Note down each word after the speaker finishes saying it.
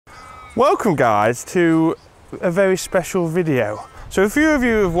Welcome guys to a very special video. So a few of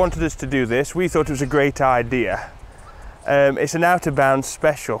you have wanted us to do this. We thought it was a great idea. It's an out of bounds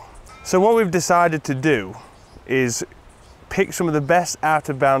special. So what we've decided to do is pick some of the best out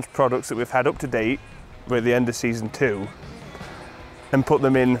of bounds products that we've had up to date. We're at the end of season 2 and put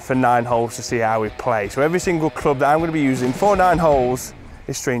them in for 9 holes to see how we play. So every single club that I'm going to be using for 9 holes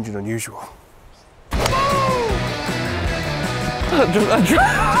is strange and unusual.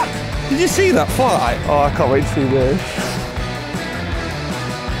 Did you see that fly? Oh, I can't wait to see this.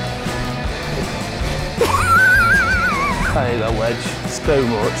 I hate that wedge so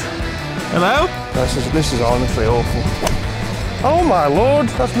much. Hello? This is honestly awful. Oh my lord,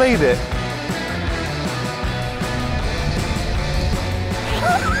 that's made it.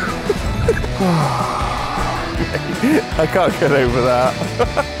 I can't get over that.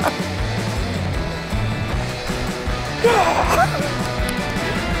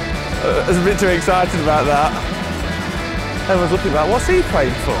 I was a bit too excited about that. Everyone's looking like, what's he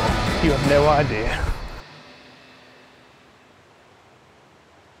playing for? You have no idea.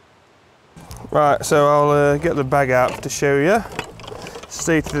 Right, so I'll get the bag out to show you.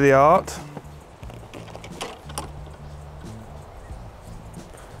 State of the art.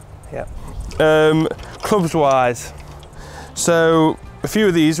 Yeah. Clubs wise. So a few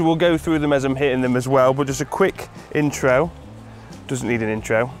of these, we'll go through them as I'm hitting them as well, but just a quick intro. Doesn't need an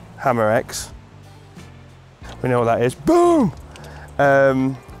intro. Hammer X. We know what that is. Boom!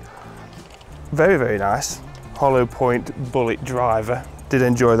 Very, very nice. Hollow point bullet driver. Did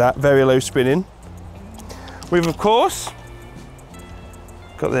enjoy that. Very low spinning. We've of course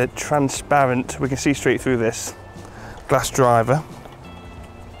got the transparent, we can see straight through this, glass driver.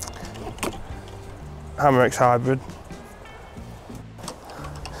 Hammer X hybrid.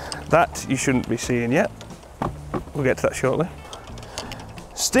 That you shouldn't be seeing yet. We'll get to that shortly.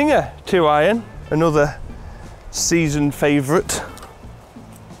 Stinger 2-iron, another season favourite.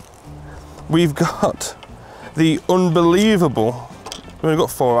 We've got the unbelievable, we've only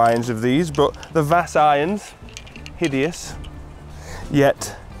got 4 irons of these, but the Vass irons, hideous,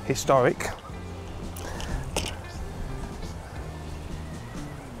 yet historic.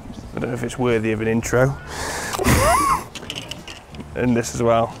 I don't know if it's worthy of an intro. And this as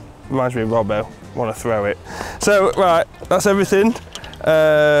well, reminds me of Robbo, want to throw it. So, right, that's everything.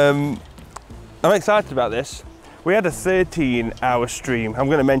 I'm excited about this. We had a 13-hour stream. I'm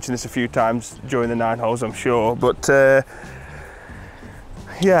going to mention this a few times during the 9 holes, I'm sure, but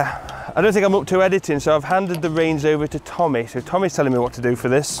yeah, I don't think I'm up to editing, so I've handed the reins over to Tommy. So Tommy's telling me what to do for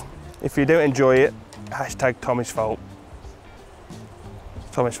this. If you don't enjoy it, hashtag Tommy's fault.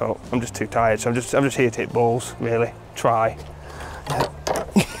 Tommy's fault. I'm just too tired, so I'm just here to hit balls, really. Try.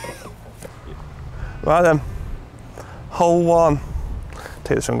 Yeah. Right then, hole 1.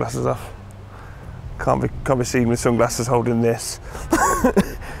 Take the sunglasses off. Can't be seen with sunglasses holding this.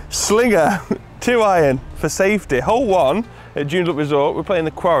 Slinger 2-iron for safety. Hole 1 at Joondalup Resort. We're playing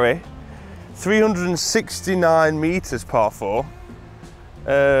the Quarry. 369 metres par 4.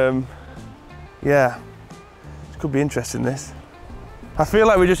 Yeah, this could be interesting, this. I feel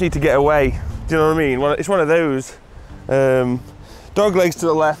like we just need to get away. Do you know what I mean? It's one of those. Dog legs to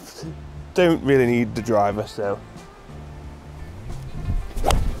the left. Don't really need the driver, so.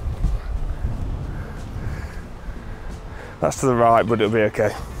 That's to the right, but it'll be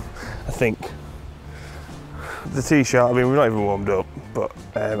okay, I think. The tee shot, I mean, we're not even warmed up, but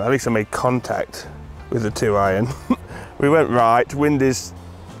at least I made contact with the 2-iron. We went right, wind is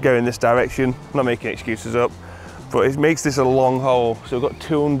going this direction, I'm not making excuses up, but it makes this a long hole, so we've got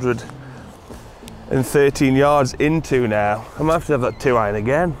 213 yards into now. I might have to have that 2-iron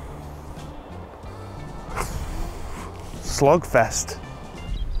again. Slogfest.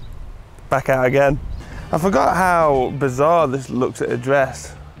 Back out again. I forgot how bizarre this looks at a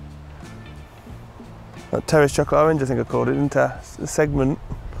dress. That terrace chocolate orange, I think I called it, didn't I? The segment.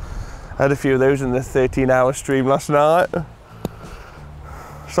 I had a few of those in the 13-hour stream last night.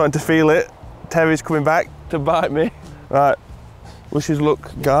 Starting to feel it. Terry's coming back to bite me. Right, wish us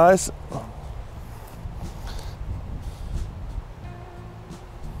luck, guys.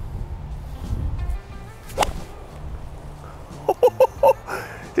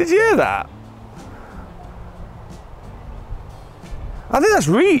 Did you hear that? I think that's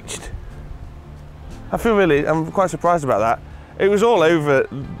reached. I'm quite surprised about that. It was all over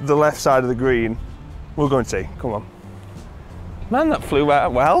the left side of the green. We'll go and see, come on. Man, that flew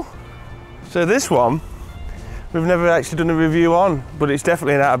out well. So this one, we've never actually done a review on, but it's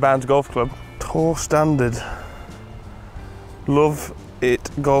definitely an out of bounds golf club. Tour standard. Love it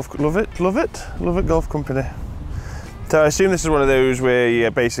golf company. So I assume this is one of those where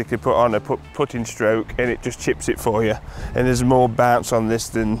you basically put on a putting stroke and it just chips it for you. And there's more bounce on this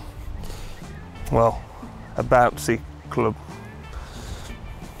than, well, a bouncy club.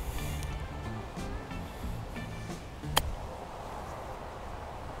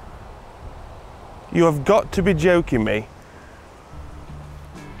 You have got to be joking me.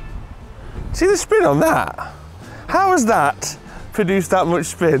 See the spin on that? How has that produced that much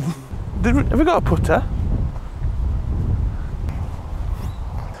spin? Have we got a putter?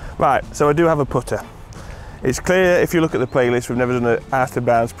 Right, so I do have a putter. It's clear if you look at the playlist, we've never done an out of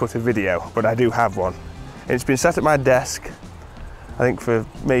bounds putter video, but I do have one. And it's been sat at my desk, I think for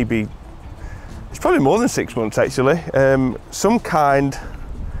maybe, it's probably more than 6 months actually. Some kind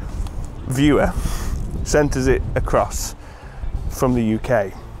viewer sent us it across from the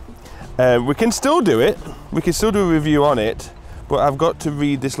UK. We can still do it, we can still do a review on it, but I've got to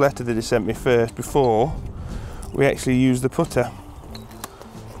read this letter that he sent me first before we actually use the putter.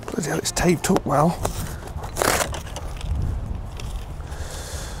 Bloody hell, it's taped up well.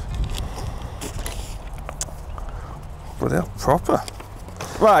 Bloody hell, proper.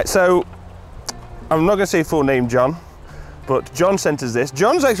 Right, so I'm not going to say full name John, but John sent us this.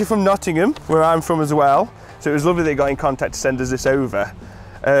 John's actually from Nottingham, where I'm from as well, so it was lovely that he got in contact to send us this over.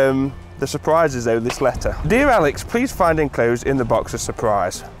 The surprise is though this letter. Dear Alex, please find enclosed in the box a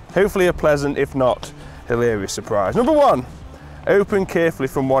surprise. Hopefully a pleasant, if not hilarious surprise. Number 1, open carefully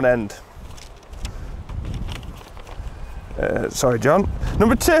from one end. Sorry John.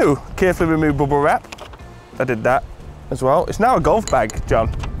 Number 2, carefully remove bubble wrap. I did that as well. It's now a golf bag,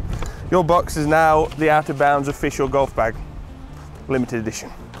 John. Your box is now the Out of Bounds official golf bag. Limited edition.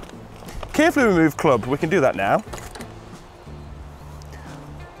 Carefully remove club. We can do that now.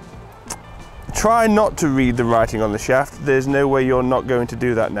 Try not to read the writing on the shaft. There's no way you're not going to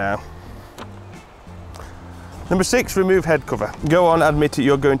do that now. Number 6, remove head cover. Go on, admit it,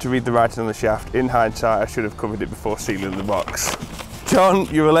 you're going to read the writing on the shaft. In hindsight, I should have covered it before sealing the box. John,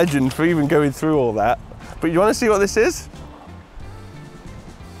 you're a legend for even going through all that. But you want to see what this is?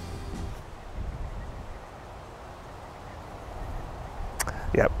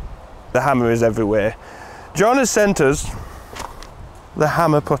 Yep, the hammer is everywhere. John has sent us the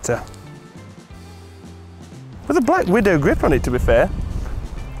hammer putter. With a black widow grip on it, to be fair.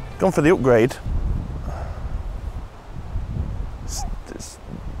 Gone for the upgrade.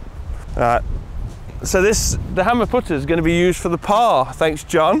 Right. So the hammer putter is going to be used for the par. Thanks,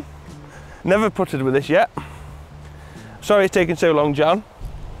 John. Never putted with this yet. Sorry it's taking so long, John.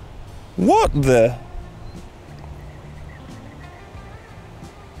 What the?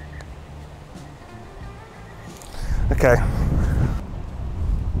 Okay.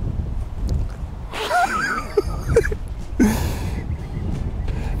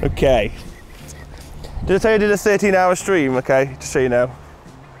 Okay. Did I tell you I did a 13-hour stream? Okay, just so you know.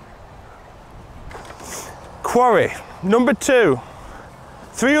 Quarry, number 2,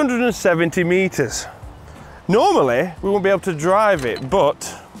 370 meters. Normally, we won't be able to drive it,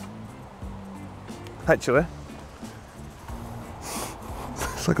 but actually,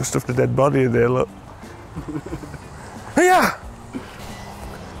 it's like I stuffed a dead body in there, look. Yeah!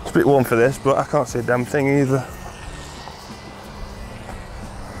 It's a bit warm for this, but I can't see a damn thing either.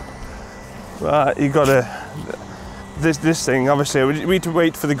 Right, you gotta, this thing, obviously, we need to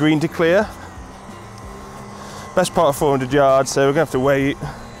wait for the green to clear. Best part of 400 yards, so we're gonna have to wait.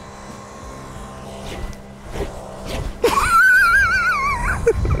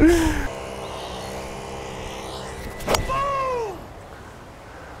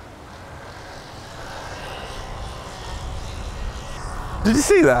 Did you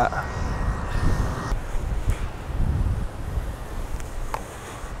see that?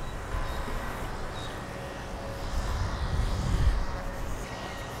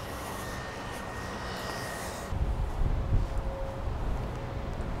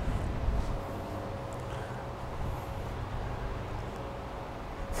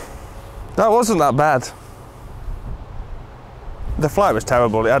 That wasn't that bad. The flight was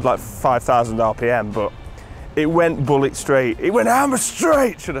terrible. It had like 5,000 RPM, but it went bullet straight. It went hammer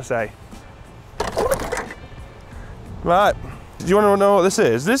straight, should I say. Right, do you want to know what this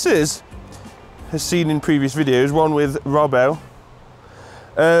is? This is, as seen in previous videos, one with Robbo.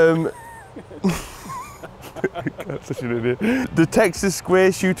 Such an idiot. The Texas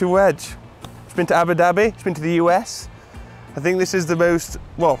Square Shooter Wedge. It's been to Abu Dhabi, it's been to the US. I think this is the most,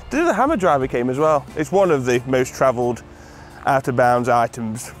 well, the hammer driver came as well. It's one of the most travelled out of bounds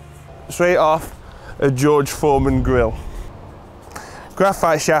items. Straight off a George Foreman grill.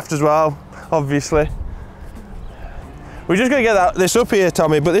 Graphite shaft as well, obviously. We're just going to get this up here,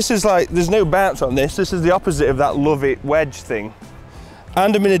 Tommy, but this is like, there's no bounce on this. This is the opposite of that love it wedge thing.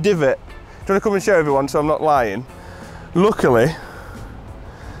 And I'm in a divot. Do you want to come and show everyone so I'm not lying? Luckily,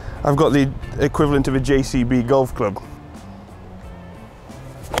 I've got the equivalent of a JCB golf club.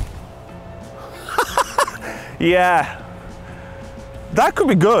 Yeah, that could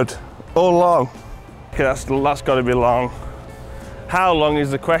be good all along. Okay, that's got to be long. How long is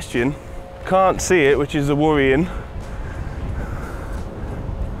the question? Can't see it, which is the worrying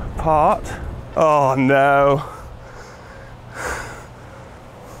part. Oh no.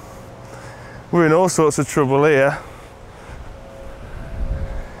 We're in all sorts of trouble here.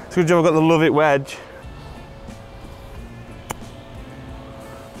 It's a good job I've got the love it wedge.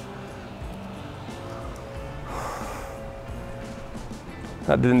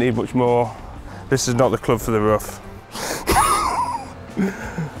 That didn't need much more. This is not the club for the rough.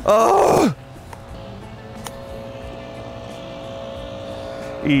 Oh!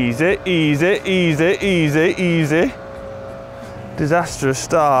 Easy, easy, easy, easy, easy. Disastrous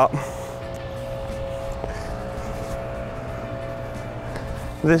start.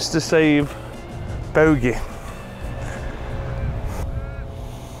 This to save bogey.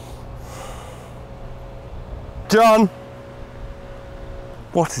 John!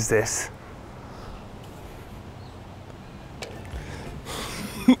 What is this?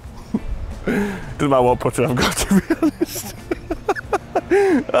 Doesn't matter what putter I've got, to be honest.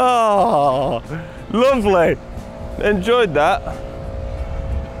 Oh, lovely. Enjoyed that.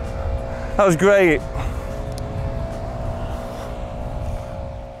 That was great.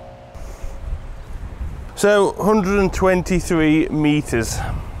 So 123 meters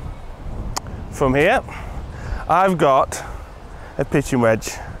from here, I've got a pitching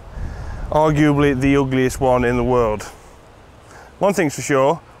wedge, arguably the ugliest one in the world. One thing's for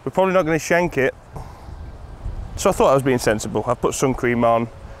sure, we're probably not going to shank it. So I thought I was being sensible. I put sun cream on,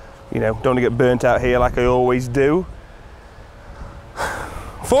 you know, don't want to get burnt out here like I always do.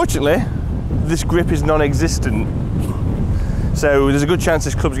 Fortunately, this grip is non-existent. So there's a good chance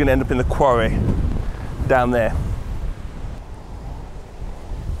this club's going to end up in the quarry down there.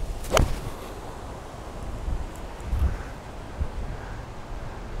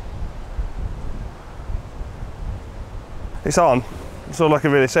 It's on. That's all I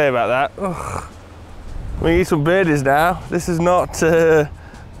can really say about that. Ugh. We need some birdies now. This is not the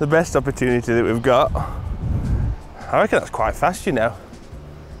best opportunity that we've got. I reckon that's quite fast, you know.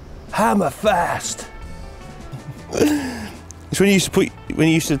 Hammer fast. It's when you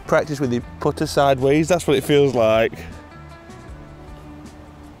used to practice with your putter sideways. That's what it feels like.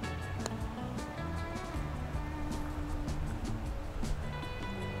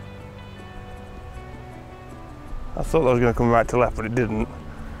 I thought that was going to come right to left, but it didn't.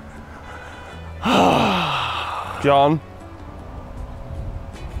 John.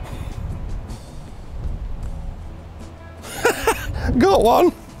 Got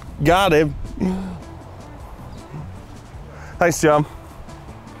one. Got him. Thanks, John.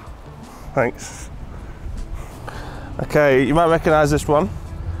 Thanks. Okay, you might recognise this one.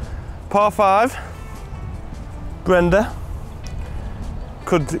 Par 5. Brenda.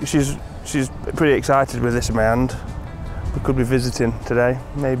 She's pretty excited with this in my hand. We could be visiting today,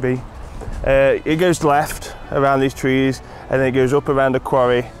 maybe. It goes left around these trees, and then it goes up around the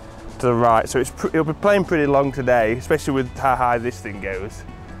quarry to the right. So it'll be playing pretty long today, especially with how high this thing goes.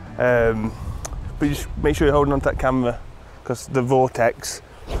 But just make sure you're holding onto that camera, because the vortex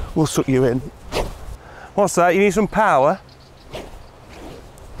will suck you in. What's that? You need some power?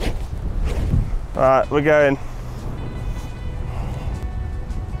 All right, we're going.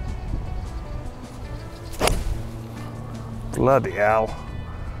 Bloody hell.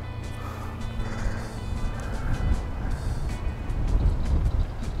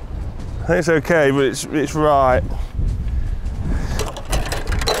 I think it's okay, but it's right.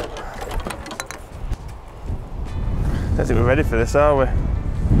 I don't think we're ready for this, are we?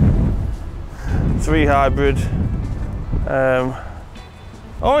 3 hybrid.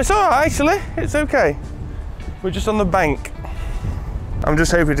 Oh, it's all right, actually. It's okay. We're just on the bank. I'm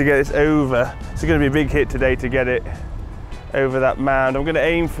just hoping to get this over. It's going to be a big hit today to get it over that mound. I'm going to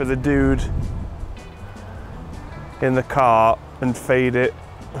aim for the dude in the cart and fade it.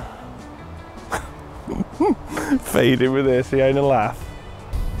 Fade it with this, he ain't a laugh.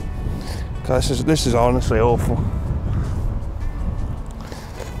 This is honestly awful.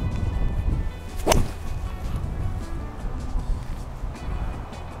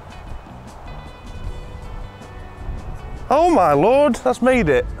 Oh my lord, that's made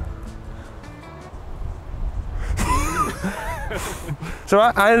it. So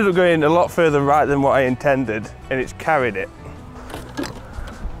I ended up going a lot further right than what I intended, and it's carried it.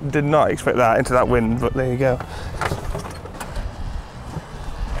 Did not expect that into that wind, but there you go.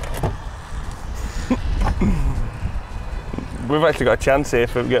 We've actually got a chance here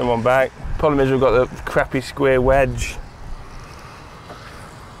for getting one back. Problem is we've got the crappy square wedge.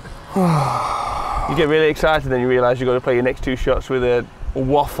 You get really excited, then you realise you've got to play your next 2 shots with a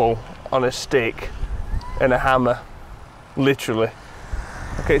waffle on a stick and a hammer, literally.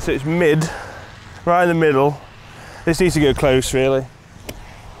 Okay, so it's mid, right in the middle. This needs to go close, really,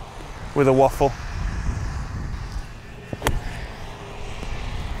 with a waffle.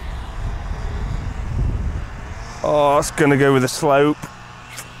 Oh, it's gonna go with a slope.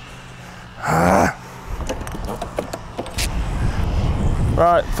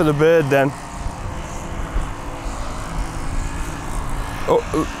 Right, for the bird then.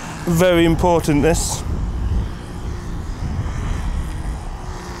 Oh, very important this.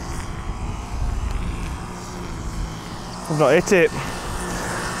 I've not hit it.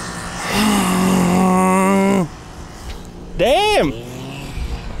 Damn!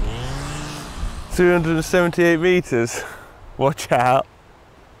 378 metres. Watch out.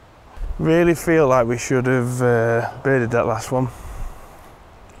 Really feel like we should have birded that last one.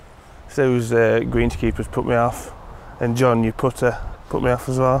 Those greenskeepers put me off, and John, your putter, put me off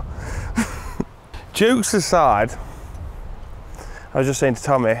as well. Jokes aside, I was just saying to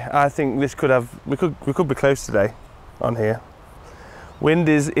Tommy, I think this could have, we could be close today on here. Wind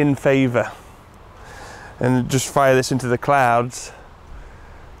is in favour, and just fire this into the clouds.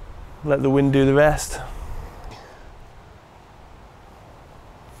 Let the wind do the rest.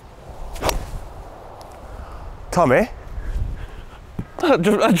 Tommy, I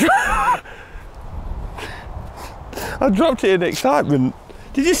dropped it in excitement.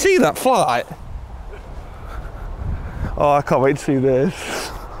 Did you see that flight? Oh, I can't wait to see this.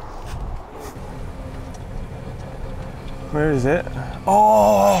 Where is it?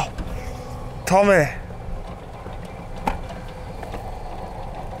 Oh, Tommy.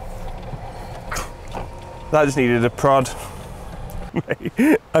 That just needed a prod.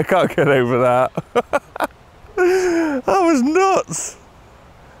 Mate, I can't get over that. That was nuts.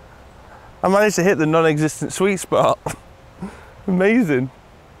 I managed to hit the non-existent sweet spot. Amazing.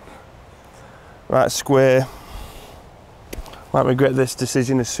 Right, square. Might regret this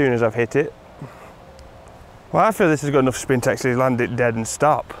decision as soon as I've hit it. Well, I feel this has got enough spin to actually land it dead and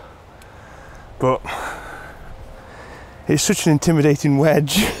stop. But it's such an intimidating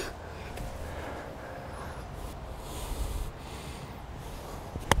wedge.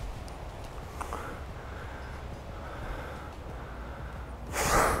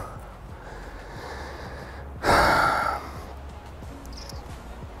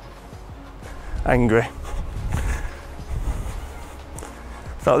 Angry.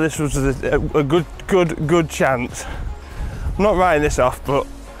 Felt this was a good chance. I'm not writing this off, but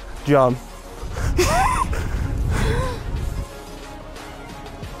John.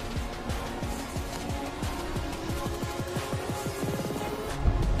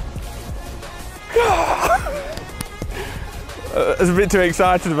 I was a bit too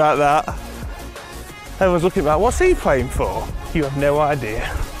excited about that. Everyone's looking at, what's he playing for? You have no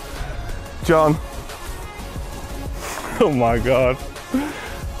idea. John. Oh my God.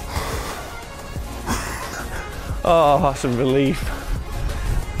 Oh, that's a relief.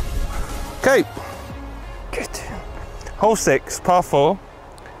 Okay. Good. Hole 6, par 4,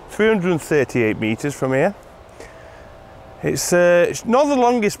 338 metres from here. It's not the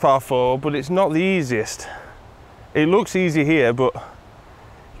longest par 4, but it's not the easiest. It looks easy here, but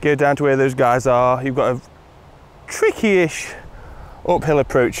go down to where those guys are, you've got a tricky-ish uphill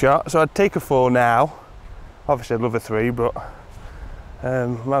approach shot, so I'd take a 4 now. Obviously I'd love a 3, but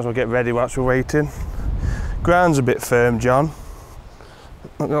might as well get ready whilst we're waiting. Ground's a bit firm, John.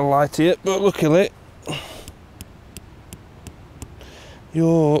 Not gonna lie to you, but look at it.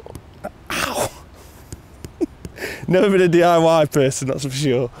 You're... Ow! Never been a DIY person, that's for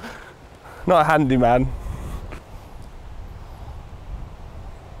sure. Not a handyman.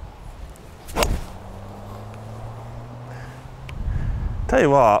 Tell you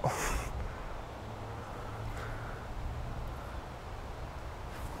what,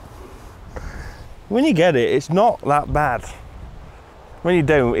 when you get it, it's not that bad. When you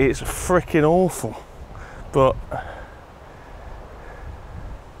don't, it's freaking awful. But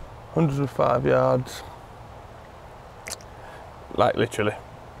 105 yards, like literally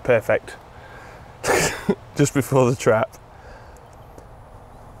perfect. Just before the trap.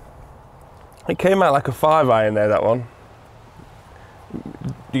 It came out like a 5-iron there, that one.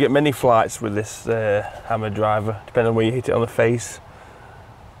 You get many flights with this hammer driver, depending on where you hit it on the face.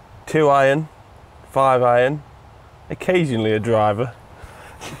 2 iron, 5 iron, occasionally a driver.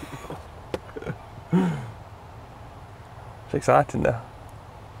 It's exciting now.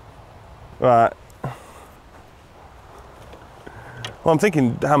 Right. Well, I'm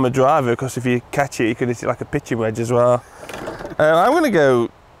thinking hammer driver, because if you catch it, you can hit it like a pitching wedge as well. I'm going to go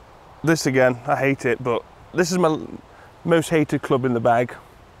this again. I hate it, but this is my most hated club in the bag.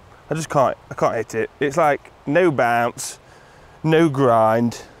 I can't hit it. It's like no bounce, no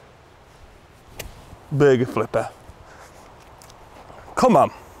grind, burger flipper. Come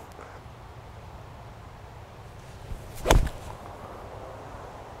on.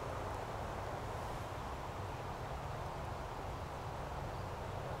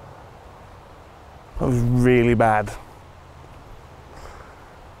 That was really bad.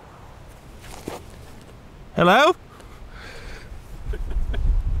 Hello?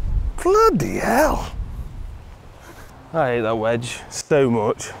 Bloody hell. I hate that wedge so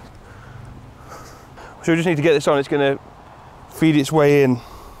much. So we just need to get this on, it's going to feed its way in.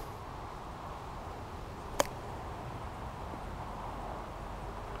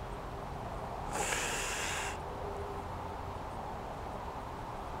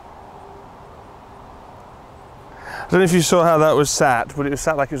 I don't know if you saw how that was sat, but it was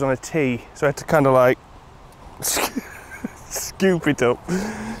sat like it was on a tee, so I had to kind of like scoop it up.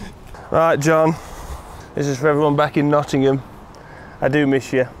 Right, John, this is for everyone back in Nottingham. I do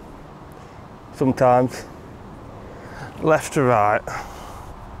miss you sometimes. Left to right.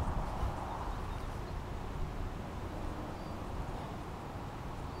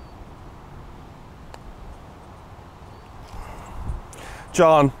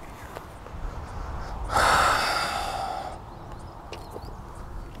 John.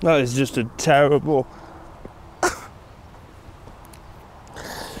 That is just a terrible.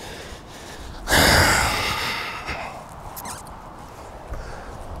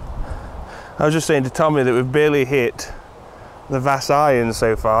 I was just saying to Tommy that we've barely hit the Vass iron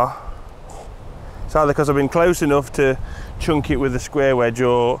so far. It's either because I've been close enough to chunk it with the square wedge,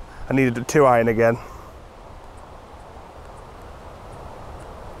 or I needed a 2 iron again.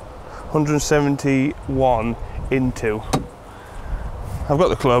 171 into. I've got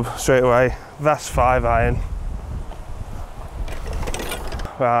the club straight away. Vass 5 iron.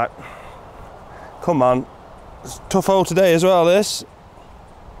 Right. Come on. It's a tough hole today as well, this.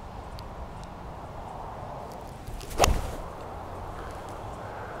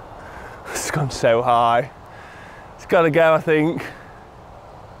 It's gone so high. It's got to go, I think.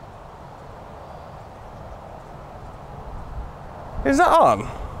 Is that on?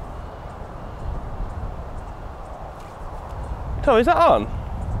 Tom, is that on?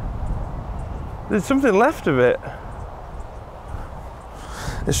 There's something left of it.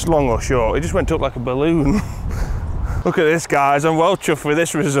 It's long or short, it just went up like a balloon. Look at this, guys, I'm well chuffed with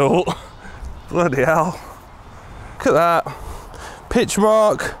this result. Bloody hell. Look at that. Pitch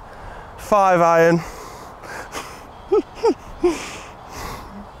mark, 5 iron.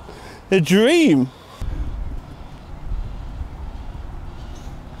 A dream.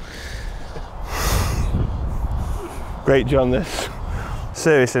 Great, John, this.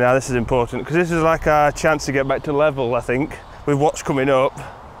 Seriously now, this is important, because this is like our chance to get back to level, I think, with what's coming up.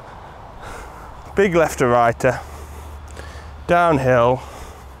 Big left to righter. Downhill.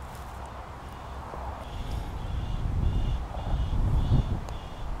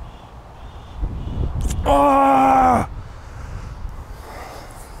 Oh!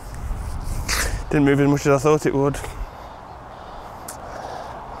 Didn't move as much as I thought it would.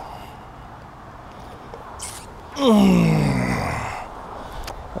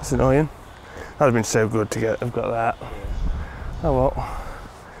 That's annoying. That would have been so good to get. I've got that. Oh well.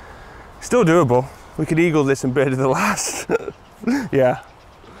 Still doable. We could eagle this and birdie the last. Yeah.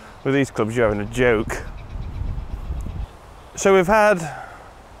 With these clubs, you're having a joke. So we've had,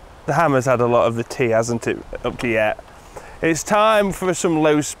 the hammer's had a lot of the tee, hasn't it, up to yet? It's time for some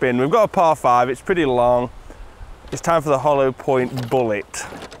low spin. We've got a par 5, it's pretty long. It's time for the hollow point bullet.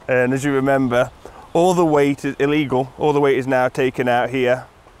 And as you remember, all the weight is illegal. All the weight is now taken out here.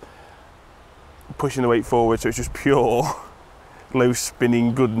 Pushing the weight forward, so it's just pure low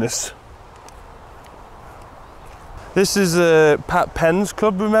spinning goodness. This is Pat Penn's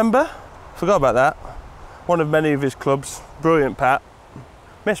club, remember? Forgot about that. One of many of his clubs. Brilliant, Pat.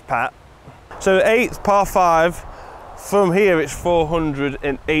 Miss Pat. So 8th par 5. From here it's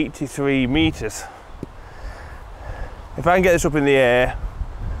 483 meters. If I can get this up in the air,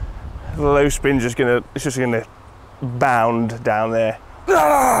 the low spin's just gonna, it's just gonna bound down there.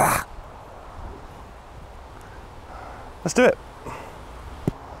 Ah! Let's do it.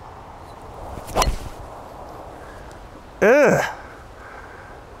 Ugh.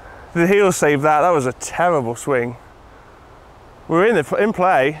 The heel saved that. That was a terrible swing. We were in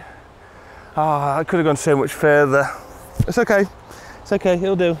play. Ah, I could have gone so much further. It's okay. It's okay.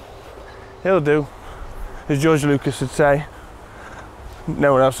 He'll do. He'll do. As George Lucas would say.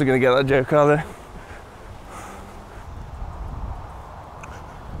 No one else is going to get that joke, are they?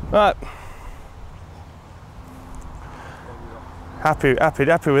 Right. Happy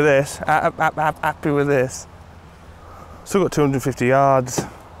with this. Happy with this. Still got 250 yards.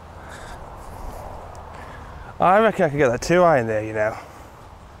 I reckon I could get that 2-iron there, you know.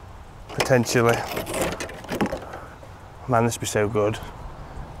 Potentially. Man, this would be so good.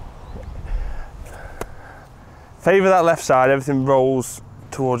 Favour that left side, everything rolls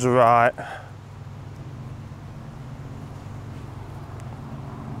towards the right.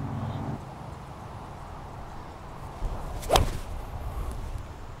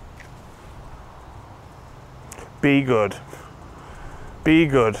 Be good. Be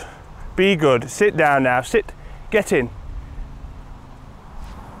good. Be good. Sit down now. Sit. Get in.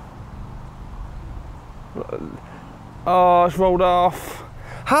 Oh, it's rolled off.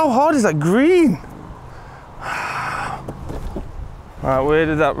 How hard is that green? Right, where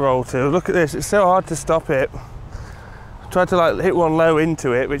did that roll to? Look at this. It's so hard to stop it. Tried to like hit one low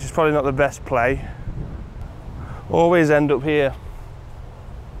into it, which is probably not the best play. Always end up here.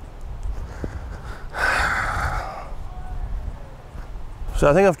 So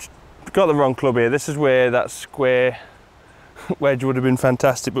I think I've got the wrong club here. This is where that square wedge would have been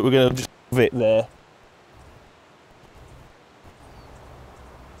fantastic, but we're going to just leave it there.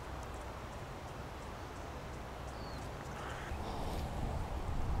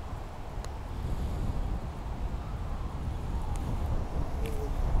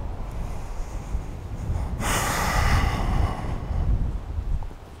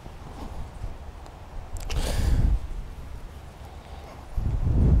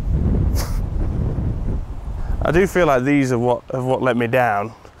 I do feel like these are what let me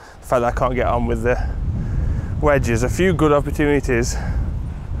down. The fact that I can't get on with the wedges. A few good opportunities.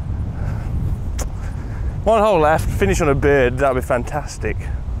 One hole left, finish on a bird, that'd be fantastic.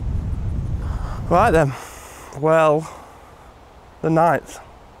 Right then, well, the 9th.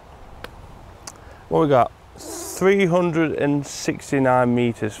 What we got? 369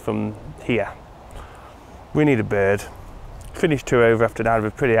 metres from here. We need a bird. Finished 2 over after that, I'd be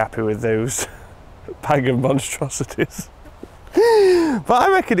pretty happy with those. Bag of monstrosities. But I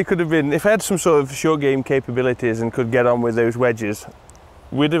reckon it could have been, if I had some sort of short game capabilities and could get on with those wedges,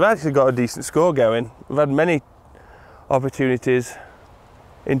 we'd have actually got a decent score going. We've had many opportunities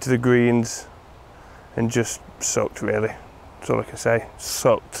into the greens and just sucked, really. That's all I can say,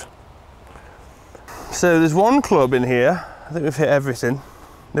 sucked. So there's one club in here, I think we've hit everything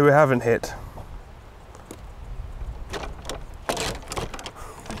that we haven't hit.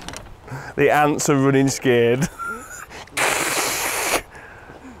 The ants are running scared.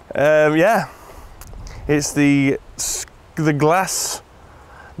 Yeah, it's the glass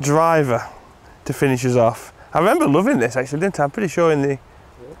driver to finish us off. I remember loving this actually, didn't I? I'm pretty sure in the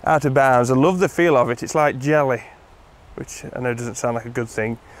out of bounds. I love the feel of it. It's like jelly, which I know doesn't sound like a good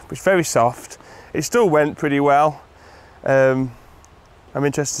thing, but it's very soft. It still went pretty well. I'm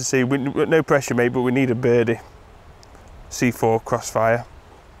interested to see. No pressure, mate, but we need a birdie. C4 crossfire.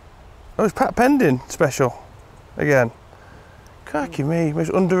 Oh, it's Pat Pending special again. Crikey me, most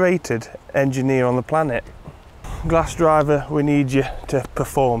underrated engineer on the planet. Glass driver, we need you to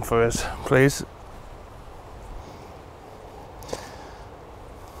perform for us, please.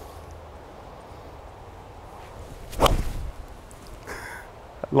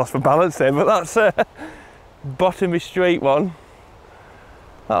 Lost my balance there, but that's a bottomy straight one.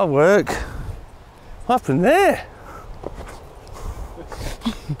 That'll work. What happened there?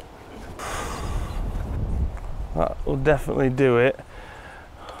 That will definitely do it.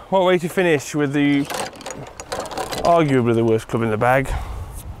 What way to finish with the arguably the worst club in the bag.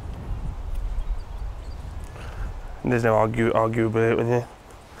 And there's no arguably with you.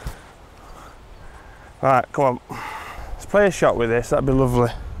 Right, come on. Let's play a shot with this, that'd be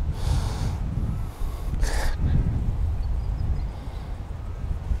lovely.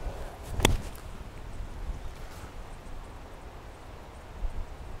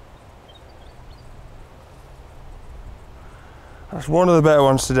 That's one of the better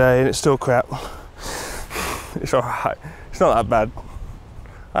ones today, and it's still crap. It's alright. It's not that bad.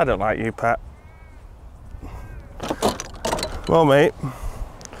 I don't like you, Pat. Well, mate.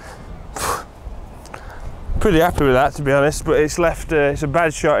 Pretty happy with that, to be honest, but it's left. It's a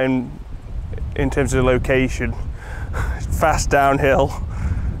bad shot in terms of the location. Fast downhill.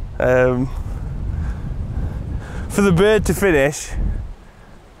 For the bird to finish,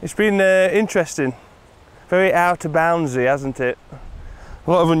 It's been interesting, very out of boundsy, hasn't it?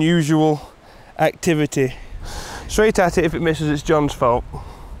 A lot of unusual activity. Straight at it, if it misses, it's John's fault.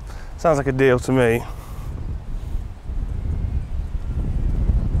 Sounds like a deal to me.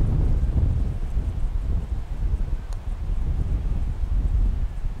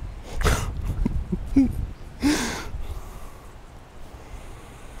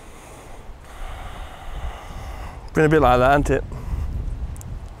 Been a bit like that, hasn't it?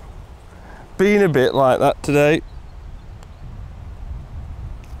 Been a bit like that today.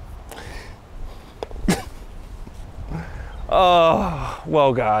 Oh,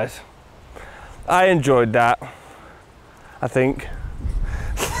 well guys, I enjoyed that, I think.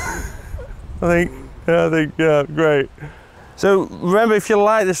 Yeah, great. So remember, if you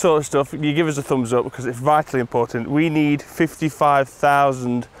like this sort of stuff, you give us a thumbs up because it's vitally important. We need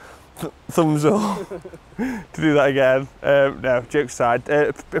 55,000 thumbs up to do that again. No, jokes aside.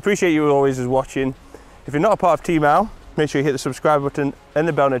 Appreciate you always as watching. If you're not a part of Team Al, make sure you hit the subscribe button and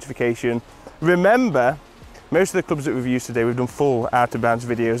the bell notification. Remember, most of the clubs that we've used today, we've done full out of bounds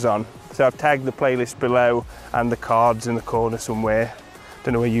videos on. So I've tagged the playlist below and the cards in the corner somewhere.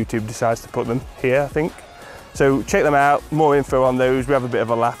 Don't know where YouTube decides to put them, here I think. So check them out, more info on those. We have a bit of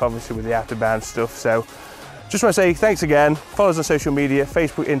a laugh obviously with the out of bounds stuff. So just want to say thanks again. Follow us on social media,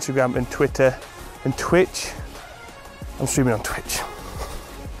 Facebook, Instagram and Twitter and Twitch. I'm streaming on Twitch.